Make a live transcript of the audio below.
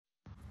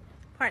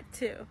Part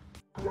 2.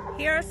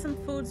 Here are some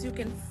foods you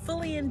can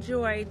fully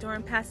enjoy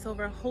during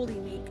Passover Holy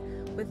Week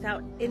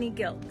without any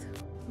guilt.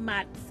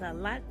 Matzah,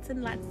 lots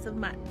and lots of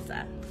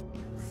matzah.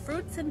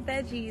 Fruits and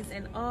veggies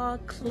and all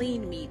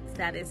clean meats,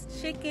 that is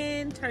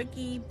chicken,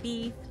 turkey,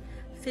 beef,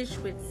 fish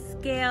with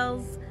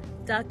scales,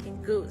 duck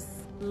and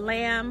goose,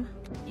 lamb.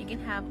 You can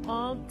have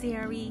all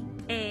dairy,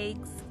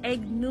 eggs,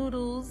 egg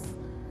noodles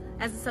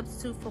as a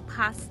substitute for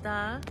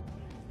pasta.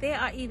 There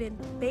are even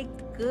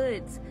baked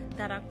goods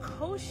that are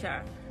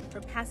kosher for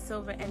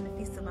Passover and the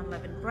Feast of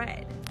Unleavened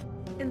Bread.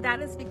 And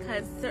that is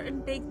because certain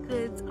baked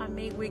goods are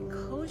made with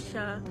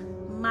kosher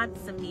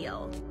matzah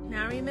meal.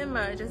 Now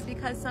remember, just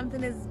because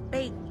something is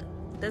baked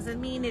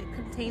doesn't mean it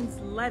contains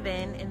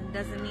leaven, and it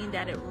doesn't mean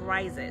that it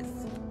rises.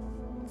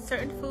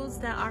 Certain foods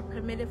that are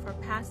permitted for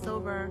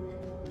Passover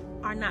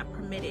are not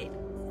permitted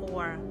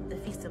for the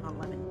Feast of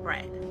Unleavened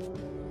Bread.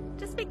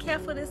 Just be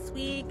careful this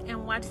week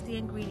and watch the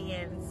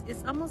ingredients.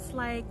 It's almost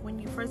like when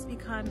you first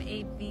become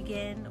a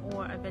vegan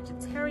or a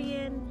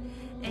vegetarian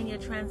and you're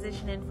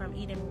transitioning from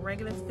eating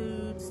regular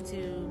foods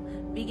to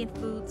vegan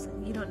foods.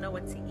 You don't know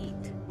what to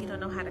eat. You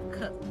don't know how to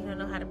cook. You don't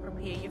know how to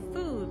prepare your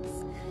foods.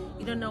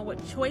 You don't know what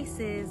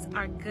choices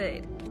are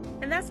good.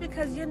 And that's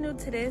because you're new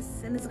to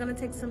this, and it's going to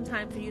take some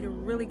time for you to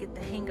really get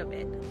the hang of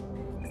it.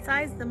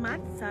 Besides the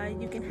matzah,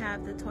 you can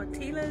have the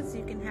tortillas,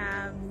 you can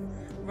have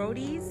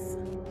rotis.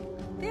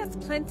 There's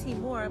plenty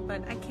more,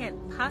 but I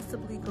can't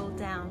possibly go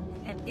down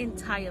an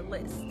entire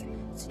list.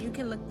 So you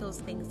can look those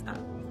things up.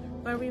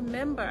 But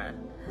remember,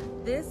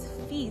 this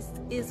feast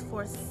is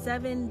for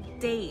 7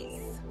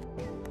 days.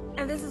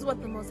 And this is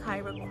what the Most High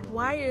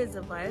requires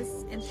of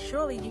us, and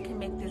surely you can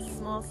make this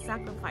small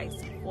sacrifice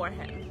for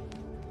Him.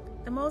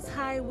 The Most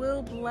High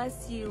will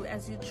bless you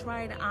as you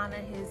try to honor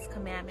His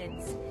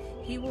commandments.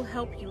 He will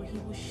help you, He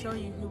will show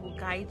you, He will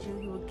guide you,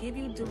 He will give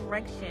you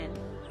direction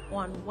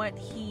on what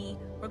He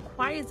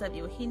requires of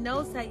you. He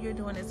knows that you're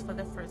doing this for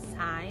the first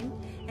time,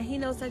 and He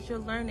knows that you're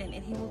learning,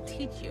 and He will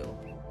teach you.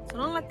 So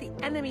don't let the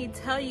enemy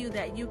tell you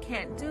that you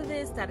can't do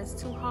this, that is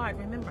too hard.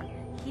 Remember,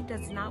 he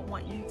does not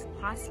want you to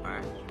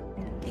prosper.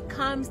 He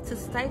comes to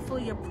stifle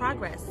your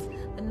progress,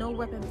 but no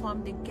weapon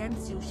formed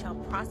against you shall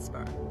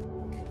prosper.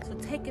 So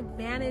take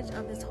advantage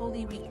of this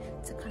Holy Week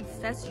to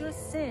confess your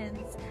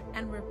sins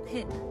and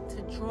repent,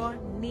 to draw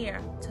near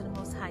to the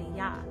Most High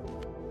Yah.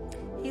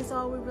 He's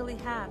all we really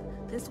have.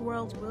 This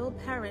world will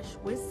perish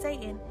with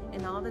Satan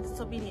and all the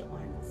disobedient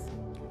ones.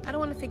 I don't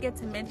want to forget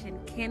to mention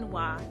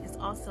quinoa is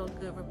also a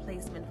good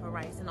replacement for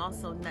rice, and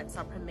also nuts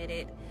are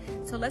permitted.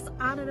 So let's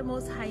honor the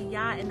Most High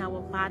Yah in our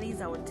bodies,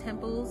 our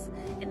temples,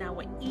 in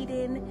our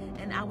eating,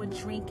 and our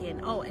drinking.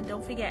 Oh, and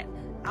don't forget,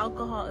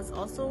 alcohol is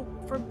also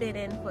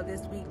forbidden for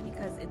this week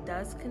because it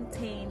does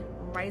contain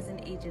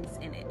rising agents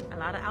in it. A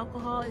lot of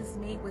alcohol is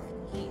made with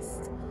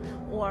yeast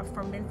or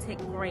fermented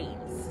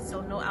grains,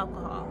 so no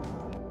alcohol,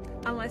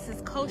 unless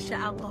it's kosher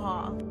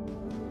alcohol.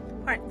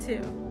 Part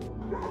 2.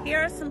 Here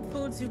are some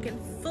foods you can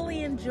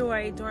fully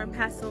enjoy during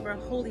Passover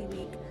Holy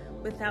Week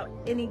without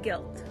any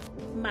guilt.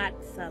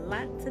 Matzah,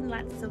 lots and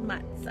lots of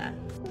matzah.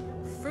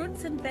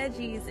 Fruits and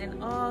veggies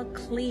and all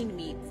clean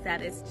meats,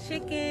 that is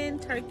chicken,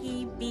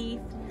 turkey,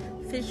 beef,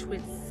 fish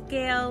with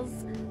scales,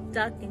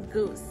 duck and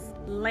goose,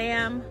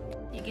 lamb.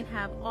 You can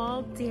have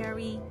all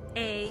dairy,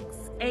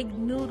 eggs, egg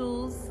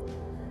noodles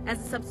as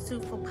a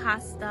substitute for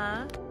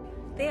pasta.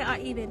 There are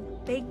even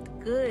baked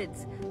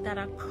goods that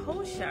are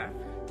kosher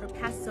for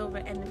Passover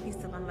and the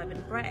Feast of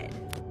Unleavened Bread.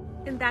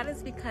 And that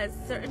is because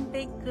certain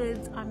baked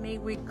goods are made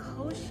with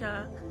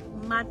kosher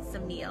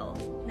matzah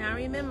meal. Now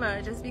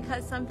remember, just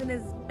because something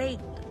is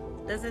baked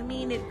doesn't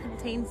mean it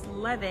contains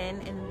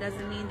leaven, and it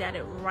doesn't mean that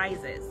it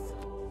rises.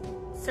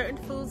 Certain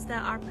foods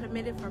that are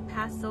permitted for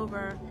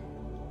Passover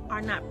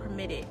are not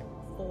permitted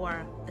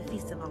for the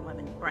Feast of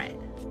Unleavened Bread.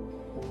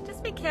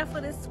 Just be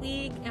careful this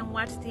week and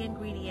watch the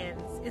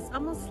ingredients. It's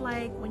almost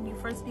like when you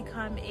first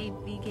become a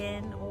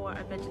vegan or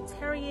a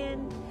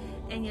vegetarian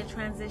and you're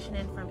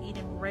transitioning from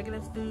eating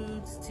regular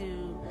foods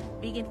to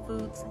vegan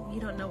foods.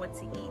 You don't know what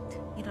to eat.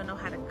 You don't know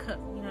how to cook.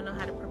 You don't know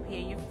how to prepare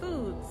your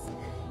foods.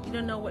 You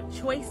don't know what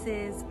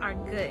choices are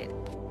good.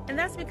 And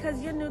that's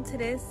because you're new to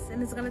this,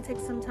 and it's going to take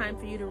some time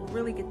for you to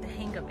really get the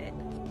hang of it.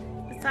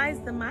 Besides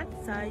the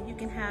matzah, you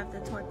can have the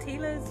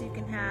tortillas, you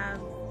can have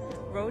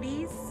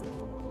rotis.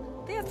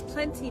 There's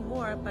plenty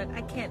more, but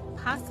I can't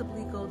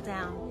possibly go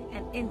down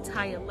an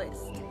entire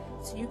list.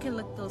 So you can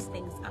look those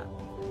things up.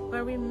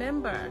 But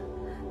remember,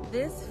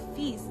 this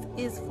feast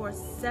is for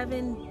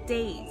 7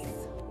 days.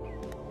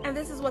 And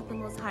this is what the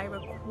Most High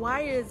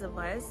requires of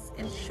us,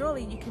 and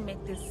surely you can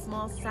make this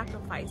small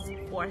sacrifice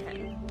for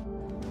Him.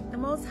 The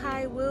Most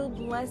High will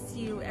bless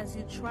you as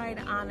you try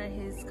to honor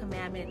His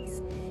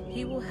commandments.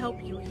 He will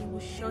help you, He will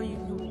show you,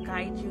 He will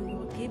guide you, He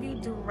will give you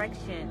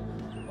direction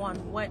on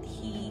what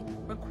He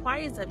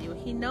requires of you.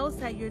 He knows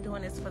that you're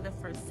doing this for the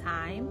first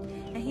time,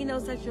 and He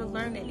knows that you're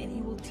learning, and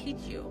He will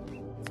teach you.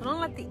 So don't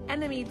let the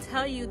enemy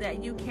tell you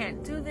that you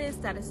can't do this,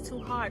 that is too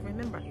hard.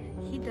 Remember,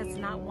 he does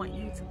not want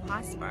you to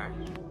prosper.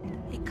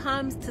 He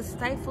comes to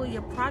stifle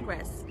your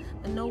progress,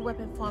 but no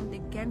weapon formed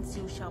against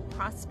you shall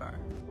prosper.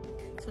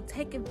 So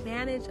take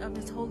advantage of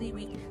this Holy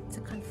Week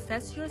to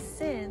confess your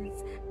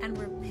sins and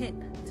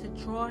repent, to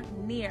draw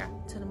near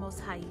to the Most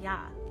High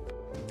Yah.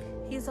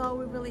 He's all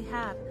we really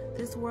have.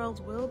 This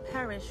world will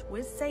perish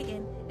with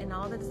Satan and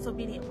all the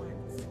disobedient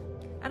ones.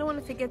 I don't want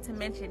to forget to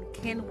mention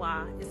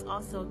quinoa is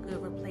also a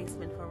good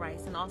replacement for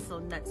rice, and also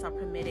nuts are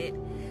permitted.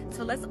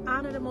 So let's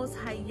honor the Most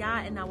High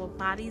Yah in our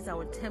bodies,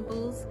 our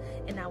temples,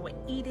 in our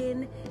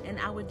eating, and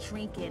our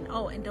drinking.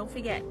 Oh, and don't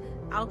forget,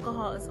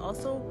 alcohol is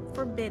also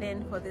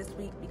forbidden for this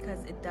week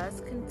because it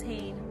does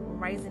contain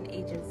rising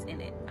agents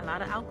in it. A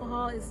lot of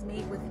alcohol is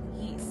made with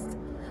yeast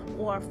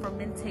or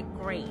fermented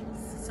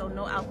grains, so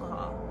no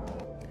alcohol.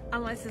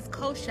 Unless it's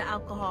kosher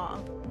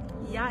alcohol.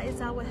 Yah is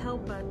our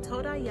helper.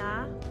 Toda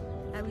Yah.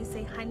 And we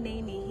say,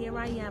 Haneni, here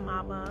I am,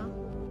 Abba.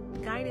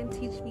 Guide and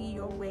teach me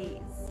your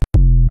ways.